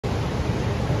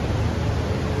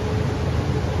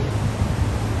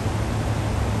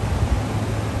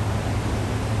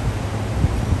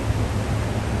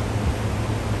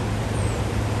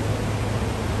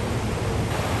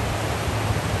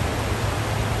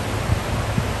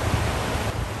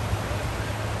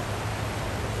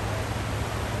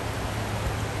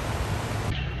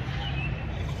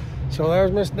So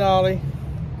there's Miss Dolly.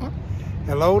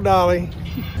 Hello, Dolly.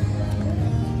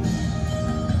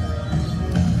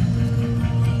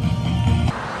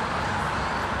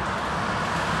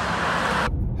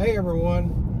 Hey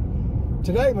everyone.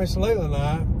 Today Miss Leila and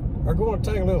I are going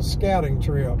to take a little scouting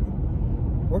trip.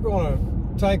 We're going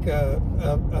to take a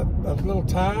little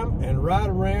time and ride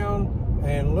around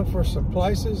and look for some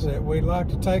places that we'd like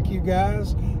to take you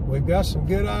guys. We've got some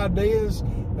good ideas.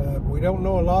 We don't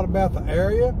know a lot about the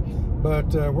area,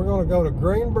 but we're going to go to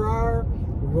Greenbriar.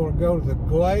 We're going to go to the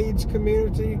Glades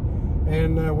community,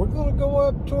 and we're going to go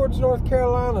up towards North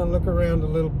Carolina and look around a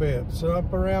little bit. So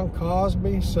up around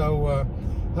Cosby. So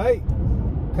hey,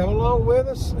 come along with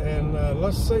us and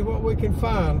let's see what we can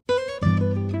find.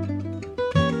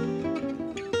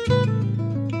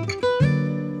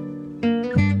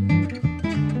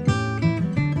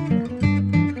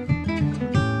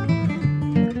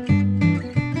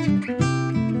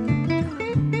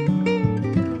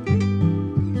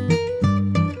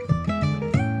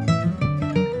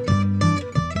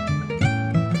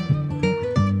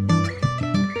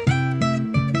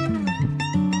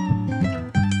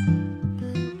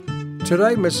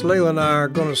 Today, Miss Leila and I are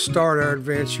going to start our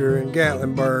adventure in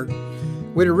Gatlinburg.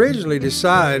 We'd originally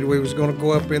decided we was going to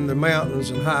go up in the mountains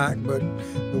and hike, but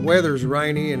the weather's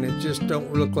rainy and it just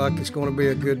don't look like it's going to be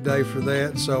a good day for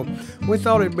that. So we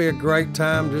thought it'd be a great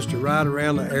time just to ride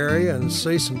around the area and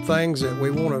see some things that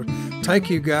we want to take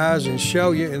you guys and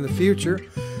show you in the future.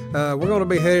 We're going to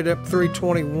be headed up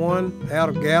 321 out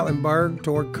of Gatlinburg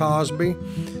toward Cosby.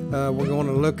 We're going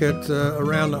to look at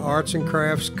around the arts and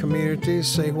crafts community,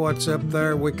 see what's up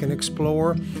there we can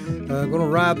explore. Going to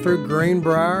ride through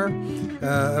Greenbriar,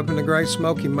 up in the Great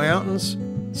Smoky Mountains,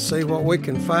 see what we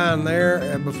can find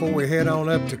there before we head on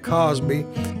up to Cosby.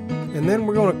 And then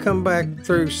we're going to come back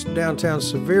through downtown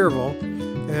Sevierville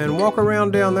and walk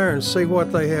around down there and see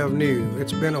what they have new.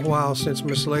 It's been a while since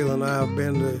Miss Leila and I have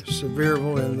been to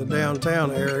Sevierville in the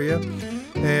downtown area.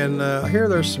 And I hear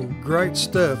there's some great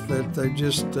stuff that they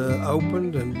just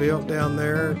opened and built down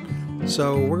there.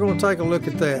 So we're going to take a look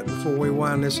at that before we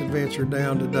wind this adventure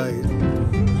down today.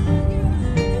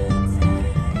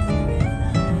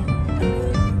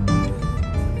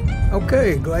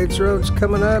 Okay, Glades Road's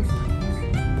coming up.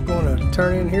 We're going to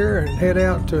turn in here and head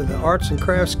out to the arts and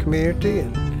crafts community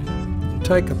and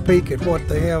take a peek at what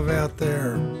they have out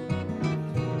there.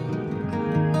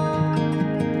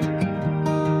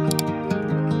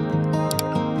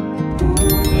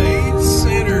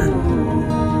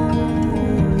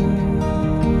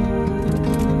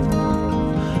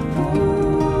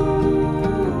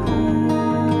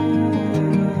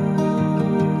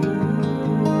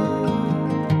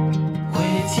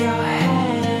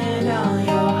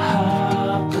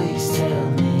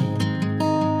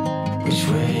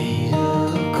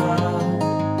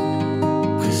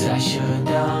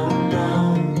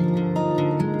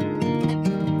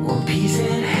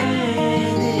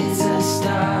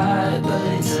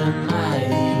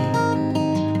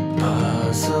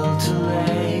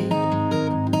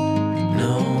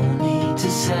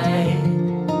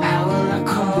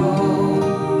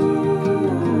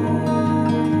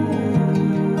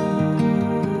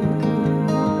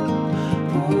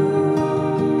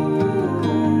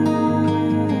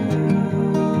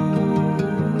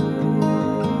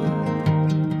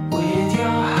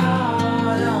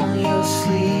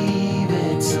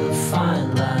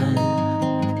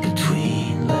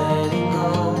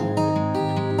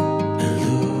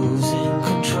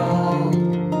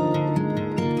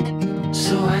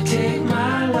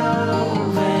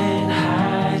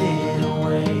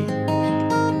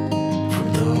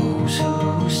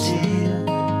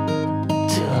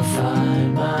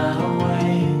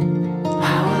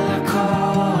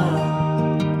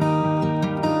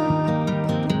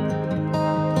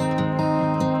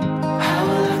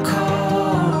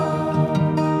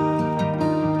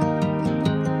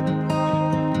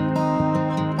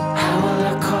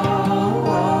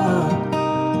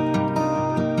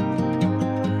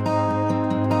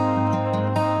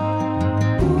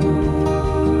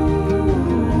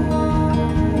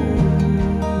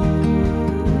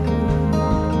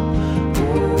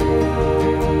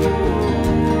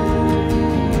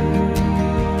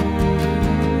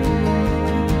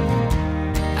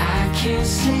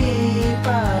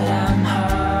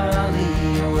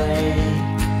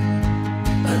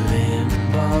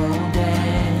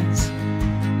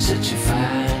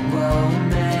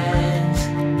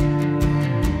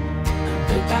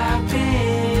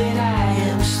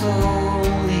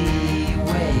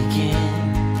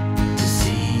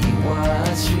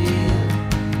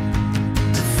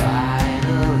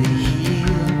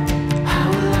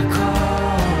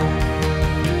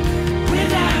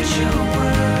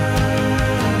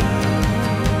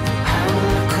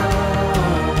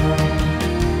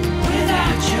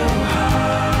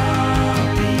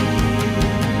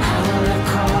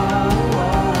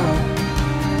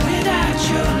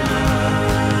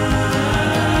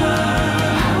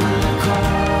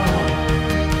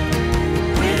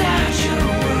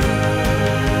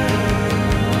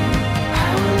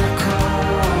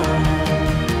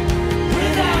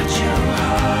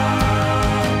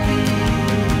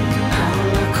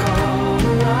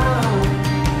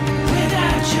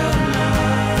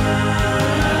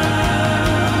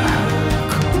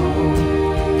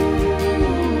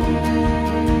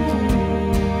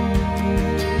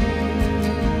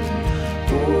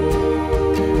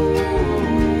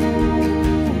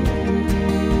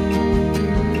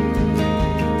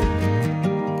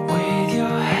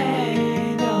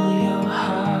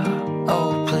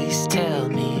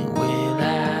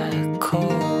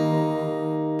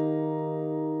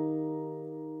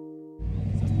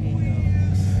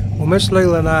 Miss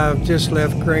Leela and I have just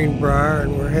left Greenbriar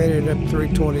and we're headed up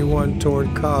 321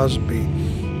 toward Cosby.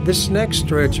 This next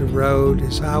stretch of road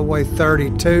is Highway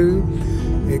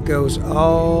 32. It goes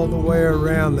all the way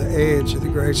around the edge of the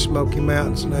Great Smoky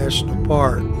Mountains National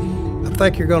Park. I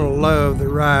think you're going to love the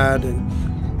ride,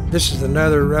 and this is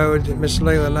another road that Miss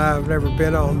Leela and I have never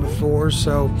been on before,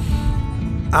 so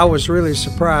I was really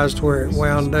surprised where it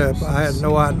wound up. I had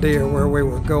no idea where we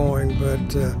were going, but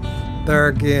there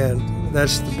again,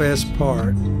 that's the best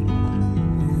part.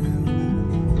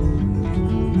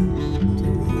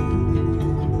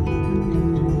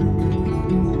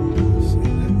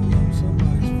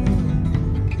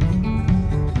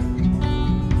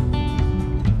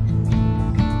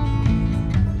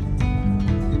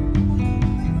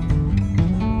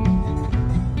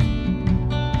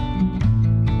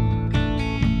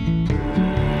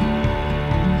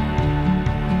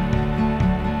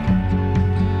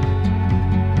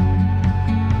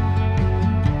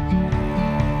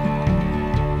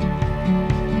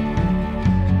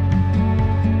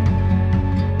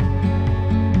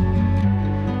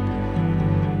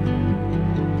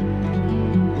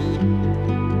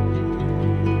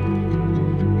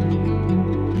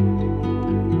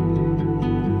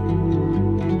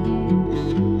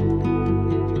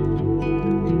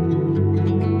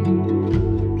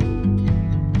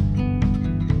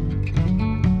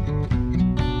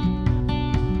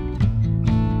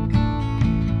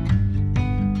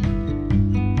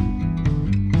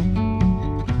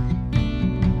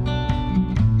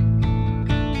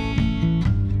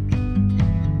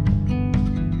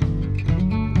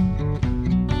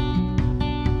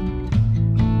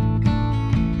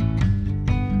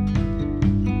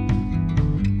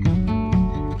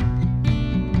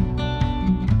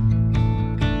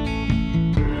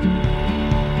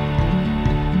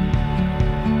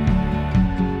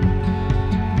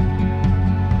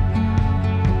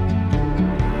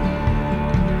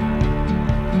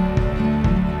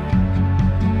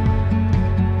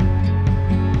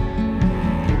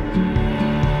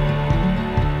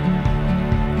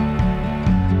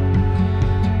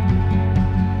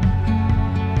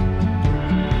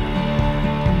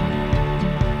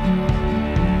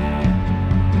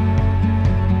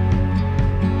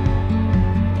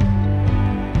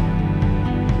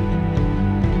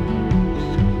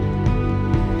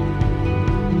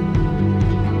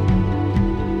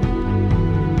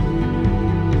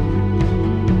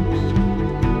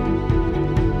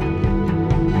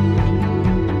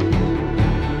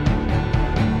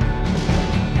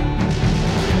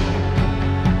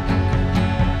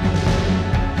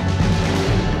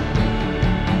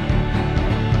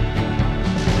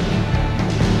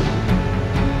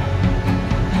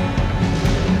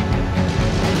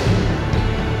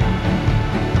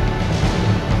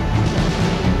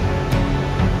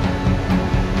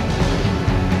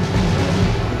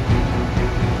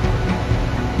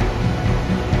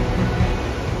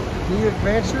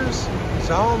 Adventures is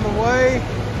on the way.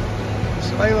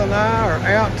 Miss Leela and I are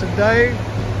out today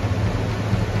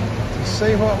to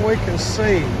see what we can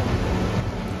see.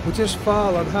 We just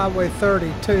followed Highway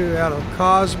 32 out of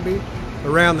Cosby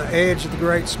around the edge of the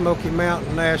Great Smoky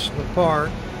Mountain National Park,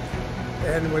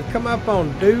 and we've come up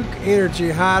on Duke Energy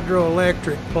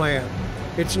Hydroelectric Plant.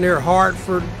 It's near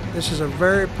Hartford. This is a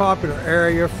very popular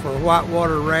area for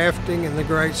whitewater rafting in the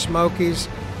Great Smokies,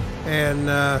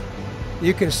 and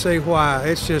you can see why.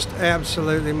 It's just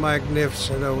absolutely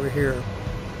magnificent over here.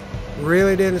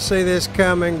 Really didn't see this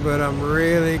coming, but I'm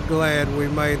really glad we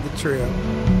made the trip.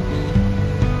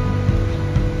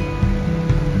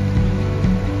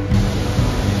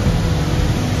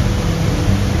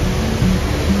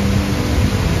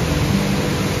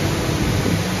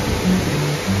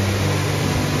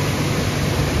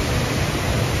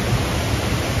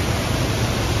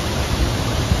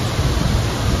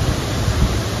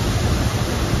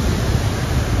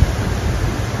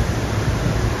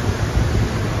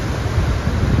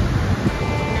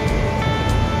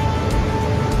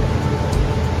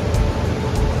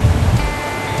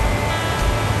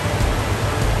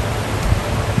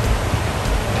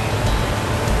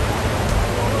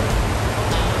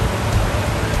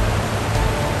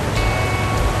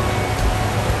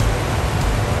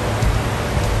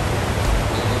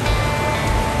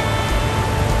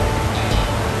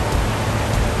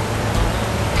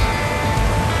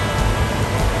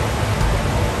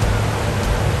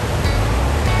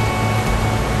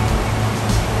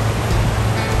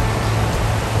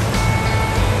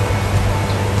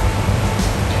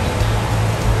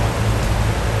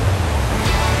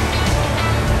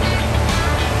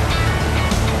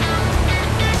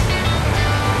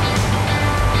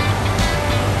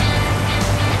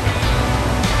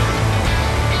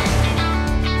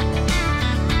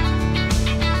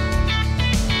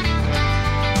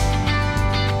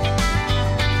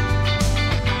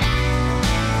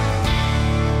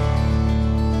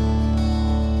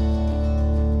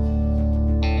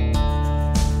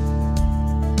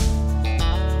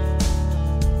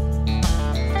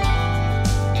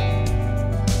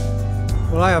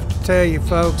 Well, I have to tell you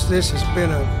folks, this has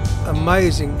been an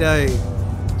amazing day.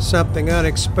 Something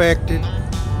unexpected.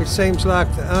 It seems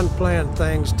like the unplanned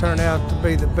things turn out to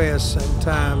be the best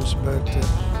sometimes, but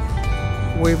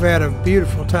we've had a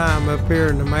beautiful time up here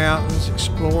in the mountains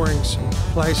exploring some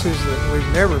places that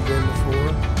we've never been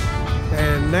before.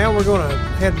 And now we're going to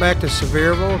head back to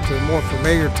Sevierville, to more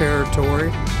familiar territory,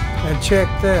 and check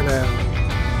that out.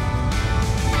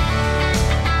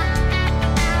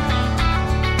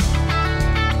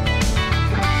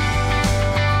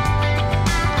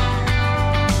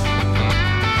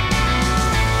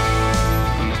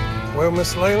 Well,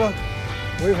 Miss Leila,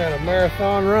 we've had a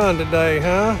marathon run today,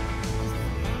 huh?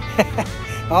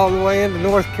 All the way into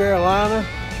North Carolina.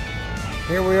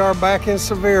 Here we are back in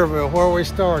Sevierville, where we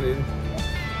started.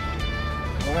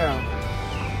 Wow.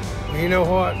 You know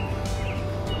what?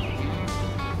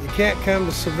 You can't come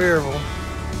to Sevierville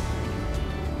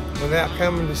without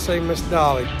coming to see Miss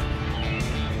Dolly.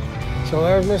 So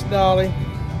there's Miss Dolly.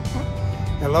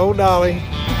 Hello, Dolly.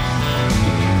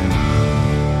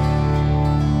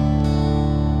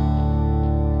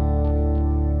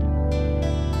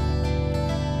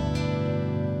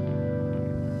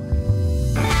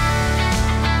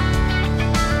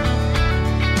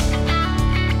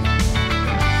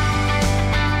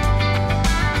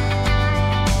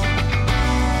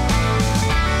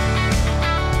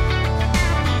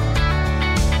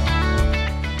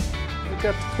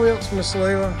 Got the quilts, Miss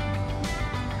Leila.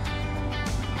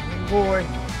 Oh boy.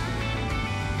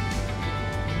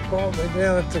 Probably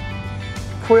down at the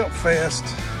Quilt Fest.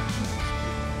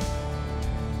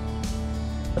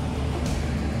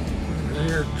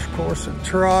 Here, of course, at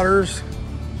Trotters.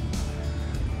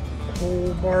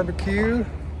 Whole barbecue.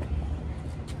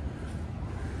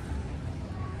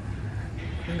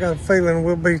 I got a feeling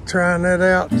we'll be trying that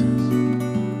out.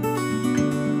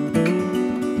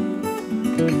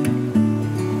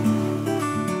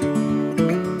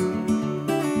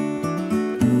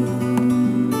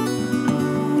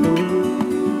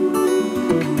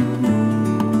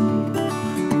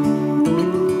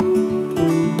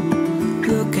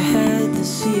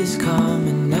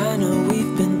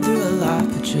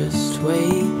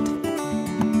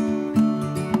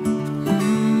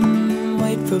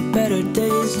 For better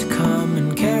days to come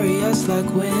and carry us like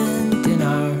wind in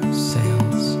our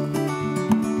sails.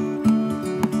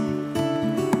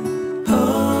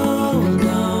 Hold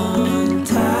on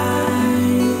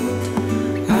tight,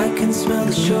 I can smell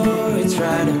the shore, it's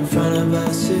right in front of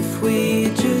us. If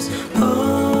we just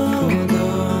hold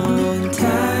on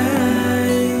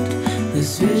tight,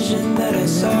 this vision that I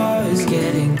saw is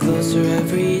getting closer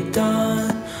every dawn.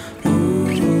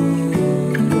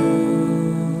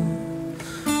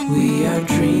 We are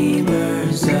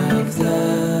dreamers of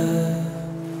the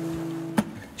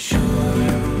shore.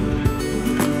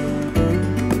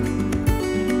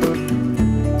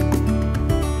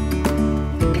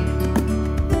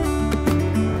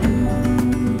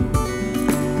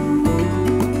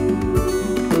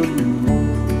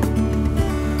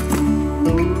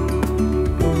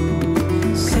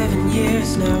 7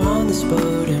 years now on this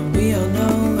boat, and we all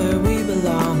know where we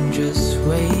belong. Just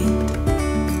wait.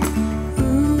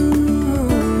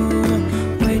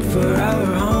 For our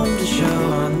home to show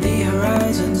on the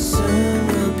horizon, soon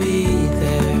we'll be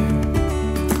there.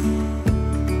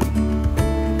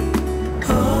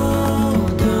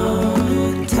 Hold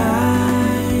on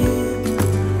tight,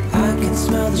 I can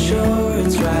smell the shore,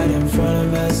 it's right in front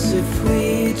of us. If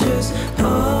we just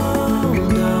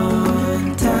hold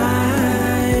on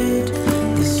tight,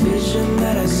 this vision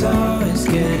that I saw is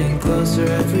getting closer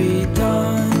every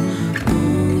dawn.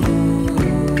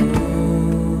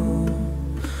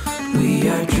 We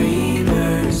are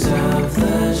dreamers of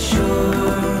the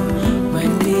shore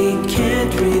when we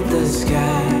can't read the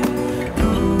sky.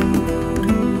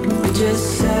 We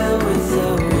just sail with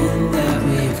the wind that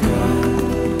we've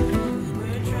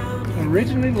got.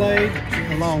 Originally laid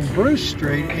along Bruce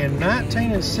Street in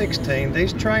 1916,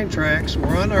 these train tracks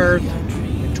were unearthed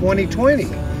in 2020.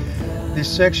 This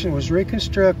section was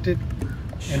reconstructed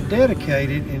and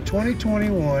dedicated in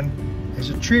 2021 as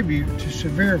a tribute to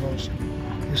Sevierville's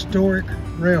historic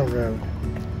railroad.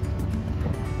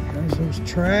 There's those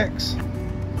tracks.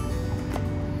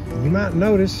 And you might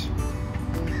notice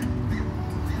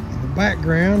in the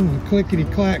background the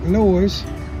clickety-clack noise.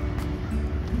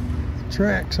 The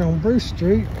tracks on Bruce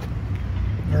Street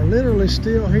are literally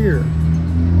still here.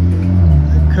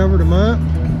 They've covered them up.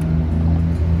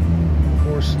 Of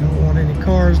course, don't want any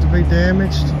cars to be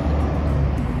damaged.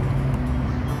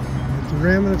 But the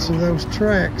remnants of those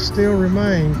tracks still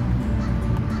remain.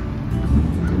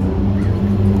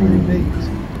 Pretty neat.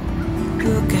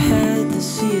 Look ahead, the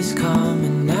sea is days come,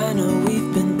 and I know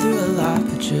we've been through a lot,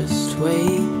 but just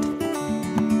wait.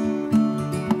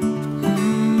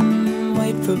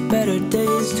 Wait for better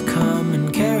days to come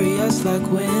and carry us like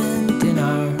wind in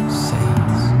our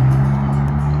sails.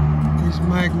 These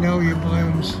magnolia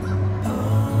blooms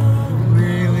are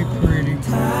really pretty.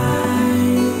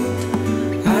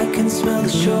 I can smell the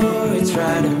shore, it's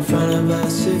right in front of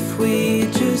us if we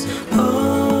just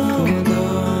hold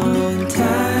on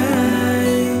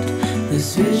tight.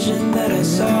 This vision that I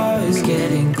saw is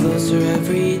getting closer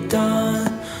every dawn.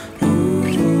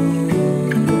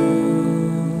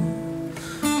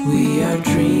 We are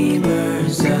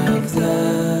dreamers of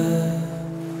the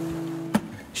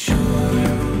shore.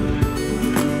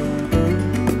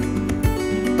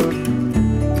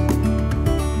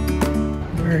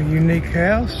 Very unique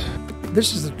house.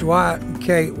 This is the Dwight and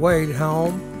Kate Wade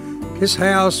home. This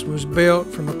house was built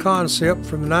from a concept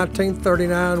from the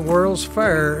 1939 World's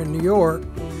Fair in New York,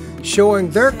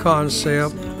 showing their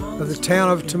concept of the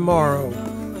town of tomorrow.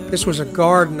 This was a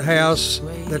garden house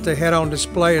that they had on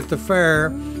display at the fair,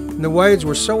 and the Wades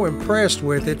were so impressed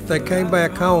with it, they came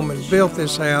back home and built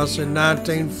this house in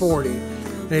 1940,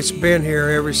 and it's been here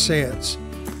ever since.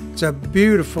 It's a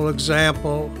beautiful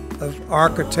example of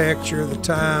architecture of the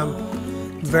time,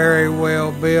 very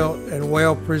well built and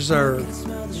well preserved.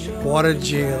 What a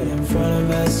gem. In front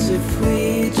of us if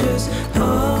we just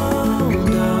hold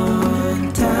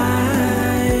on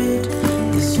tight.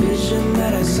 This vision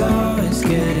that I saw is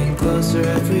getting closer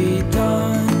every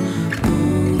dawn.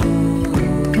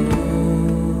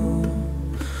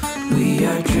 We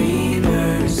are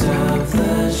dreamers of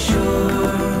the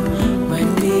shore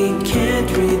when we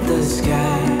can't read the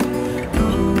sky.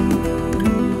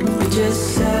 We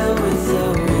just sail with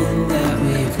the wind that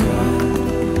we've got.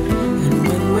 And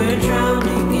when we're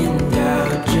drowning in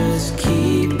doubt, just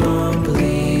keep on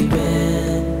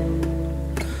believing.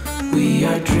 We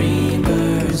are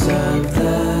dreamers of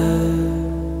the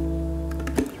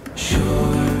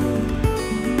shore.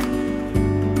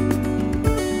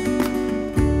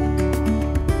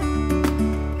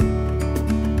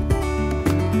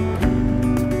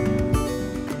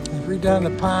 Down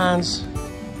the Pines,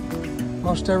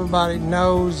 most everybody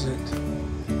knows that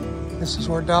this is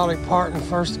where Dolly Parton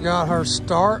first got her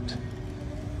start,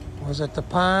 was at the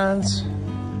Pines.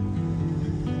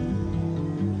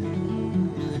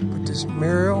 They put this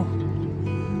mural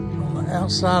on the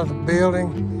outside of the building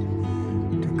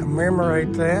to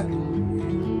commemorate that.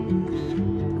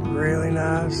 Really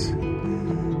nice. Of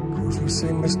course, we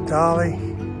see Miss Dolly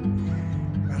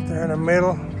right there in the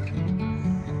middle.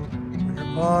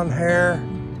 Blonde hair,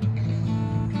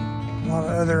 a lot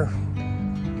of other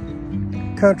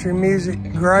country music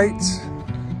greats,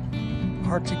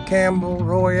 Archie Campbell,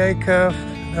 Roy Acuff,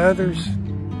 and others.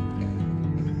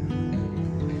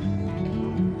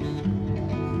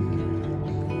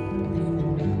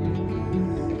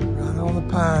 Right on the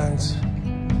Pines.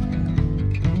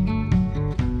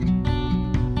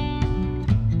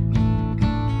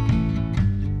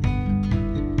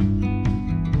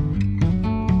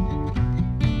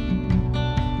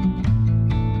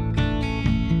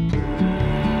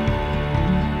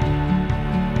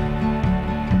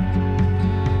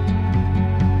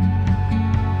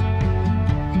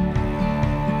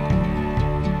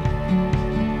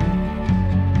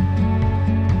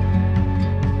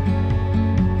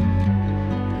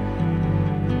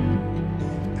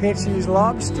 Pinchy's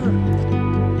lobster.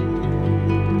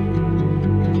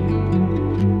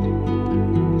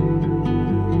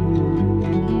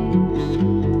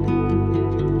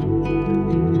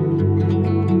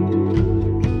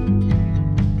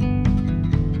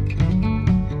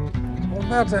 What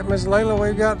about that, Miss Layla?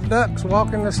 We've got ducks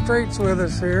walking the streets with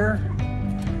us here.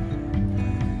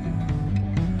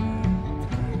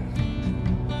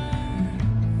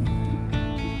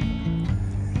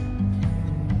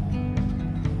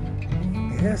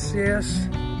 Yes, yes.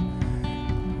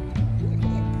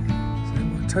 So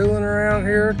we're tooling around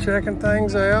here, checking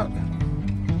things out.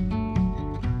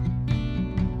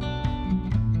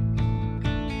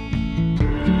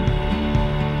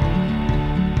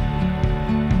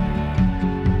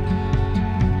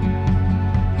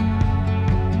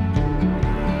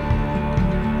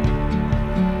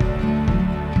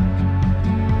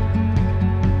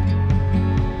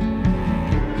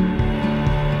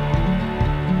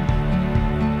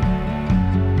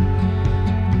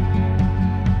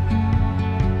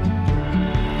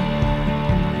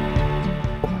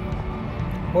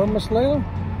 Well, Miss Leland,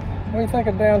 what do you think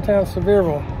of downtown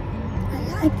Sevierville? I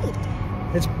like it.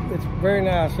 It's very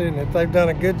nice, isn't it? They've done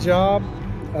a good job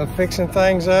of fixing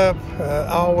things up.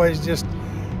 Always just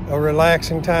a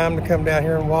relaxing time to come down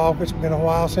here and walk. It's been a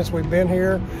while since we've been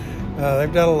here.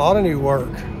 They've done a lot of new work.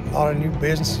 A lot of new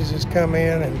businesses has come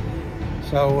in, and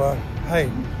so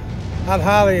hey, I'd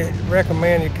highly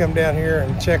recommend you come down here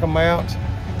and check them out.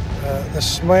 The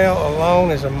smell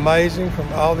alone is amazing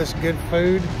from all this good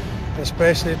food,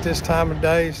 especially at this time of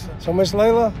day. So Miss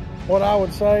Leila, what I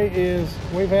would say is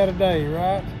we've had a day,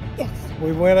 right? Yes.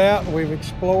 We went out and we've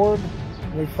explored.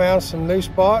 We found some new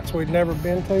spots we'd never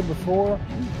been to before.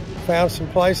 Found some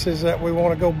places that we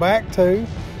want to go back to.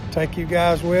 Take you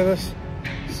guys with us.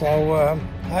 So,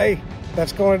 hey,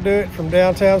 that's going to do it from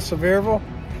downtown Sevierville.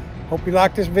 Hope you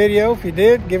liked this video. If you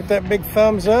did, give it that big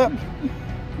thumbs up.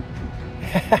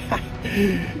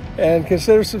 And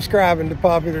consider subscribing to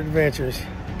Popular Adventures.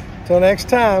 Till next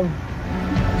time.